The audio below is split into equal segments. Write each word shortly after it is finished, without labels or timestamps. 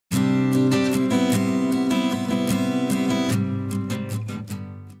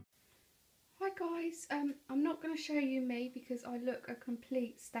guys, I'm not going to show you me because I look a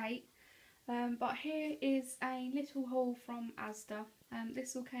complete state, but here is a little haul from Asda.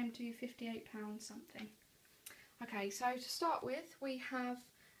 This all came to £58 something. Okay, so to start with, we have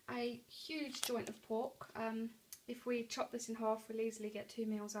a huge joint of pork. If we chop this in half, we'll easily get 2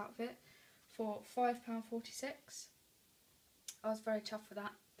 meals out of it for £5.46. I was very chuffed for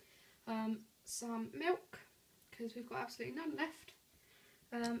that. Some milk, because we've got absolutely none left.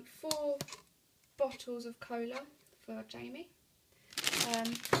 4 bottles of cola for Jamie.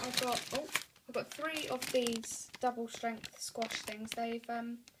 I've got 3 of these double strength squash things. They've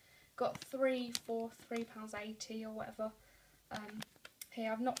got 3 for £3.80 or whatever.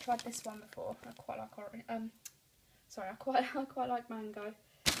 Here, I've not tried this one before. I quite like orange. I quite like mango.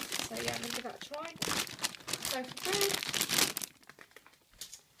 So yeah, I'm gonna give that a try. So for bread,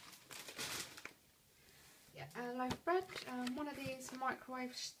 a loaf of bread. One of these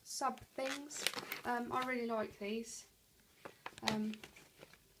microwave sub things. I really like these. Yeah, and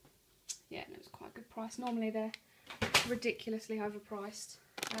it was quite a good price. Normally they're ridiculously overpriced.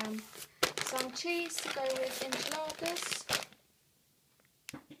 Some cheese to go with enchiladas.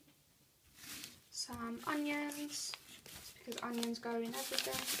 Some onions, because onions go in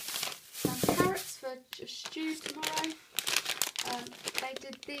everything. Some carrots for stew tomorrow. They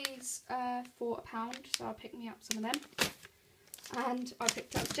did these for £1, so I picked me up some of them. And I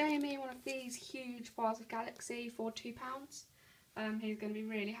picked up Jamie one of these huge bars of Galaxy for £2. He's going to be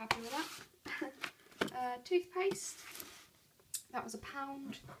really happy with that. Toothpaste, that was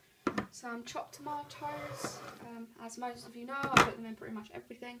 £1. Some chopped tomatoes, as most of you know, I put them in pretty much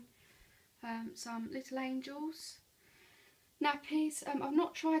everything. Some Little Angels. Nappies, I've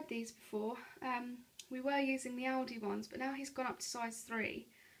not tried these before. We were using the Aldi ones, but now he's gone up to size 3.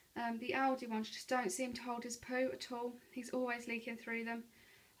 The Aldi ones just don't seem to hold his poo at all. He's always leaking through them.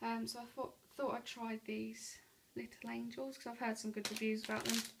 So I thought I'd try these Little Angels because I've heard some good reviews about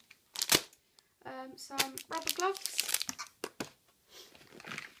them. Some rubber gloves.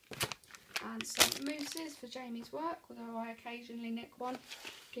 And some mousses for Jamie's work, although I occasionally nick one,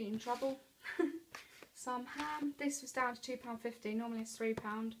 get in trouble. Some ham. This was down to £2.50, normally it's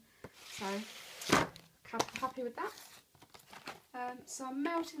 £3, so happy with that. Some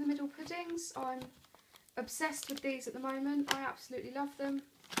melt in the middle puddings. I'm obsessed with these at the moment. I absolutely love them.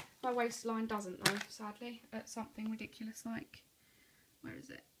 My waistline doesn't though, sadly, at something ridiculous like, where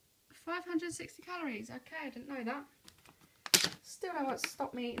is it? 560 calories. Okay, I didn't know that. Still don't want to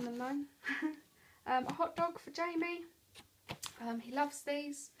stop me eating them though. A hot dog for Jamie. He loves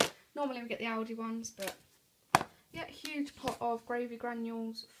these. Normally we get the Aldi ones, but yeah, huge pot of gravy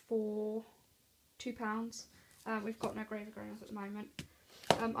granules for £2. We've got no gravy granules at the moment.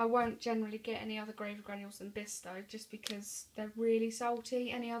 I won't generally get any other gravy granules than this though, just because they're really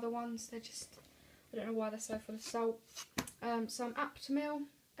salty. Any other ones, they're just, I don't know why they're so full of salt. Some Aptamil.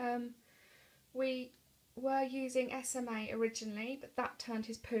 We were using SMA originally, but that turned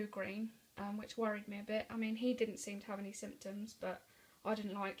his poo green, which worried me a bit. I mean, he didn't seem to have any symptoms, but I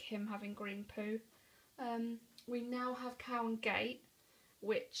didn't like him having green poo. We now have Cow and Gate,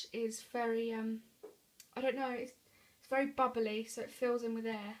 which is very, I don't know, it's very bubbly, so it fills in with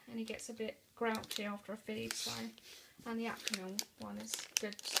air, and he gets a bit grouchy after a feed, so, and the Aptamil one is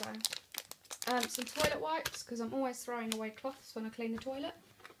good, so. Some toilet wipes, because I'm always throwing away cloths when I clean the toilet.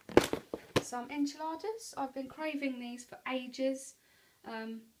 Some enchiladas. I've been craving these for ages.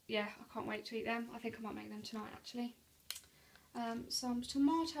 Yeah, I can't wait to eat them. I think I might make them tonight actually. Some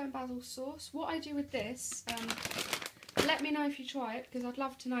tomato and basil sauce. What I do with this, let me know if you try it because I'd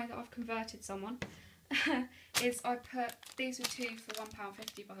love to know that I've converted someone, is I put, these were 2 for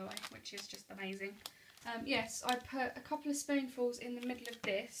 £1.50 by the way, which is just amazing. Yes, I put a couple of spoonfuls in the middle of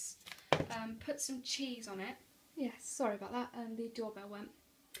this, put some cheese on it. Yes, sorry about that, the doorbell went.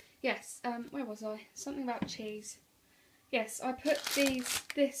 Yes, where was I? Something about cheese. Yes, I put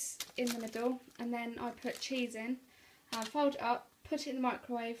this in the middle, and then I put cheese in, fold it up, put it in the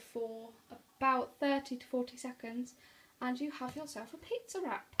microwave for about 30 to 40 seconds, and you have yourself a pizza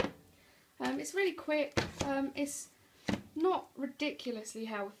wrap. It's really quick. It's not ridiculously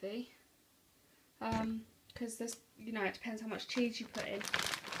healthy, because there's, you know, it depends how much cheese you put in.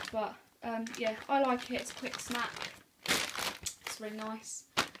 But yeah, I like it. It's a quick snack. It's really nice.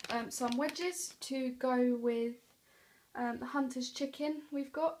 Some wedges to go with the Hunter's chicken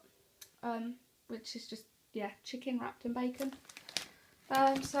we've got, which is just, yeah, chicken wrapped in bacon.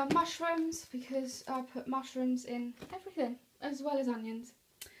 Some mushrooms, because I put mushrooms in everything, as well as onions.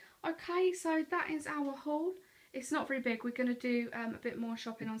 Okay, so that is our haul. It's not very big. We're going to do a bit more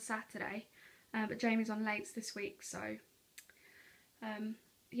shopping on Saturday, but Jamie's on lates this week, so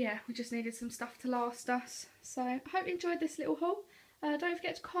yeah, we just needed some stuff to last us. So I hope you enjoyed this little haul. Don't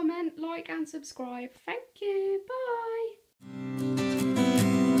forget to comment, like and subscribe. Thank you. Bye.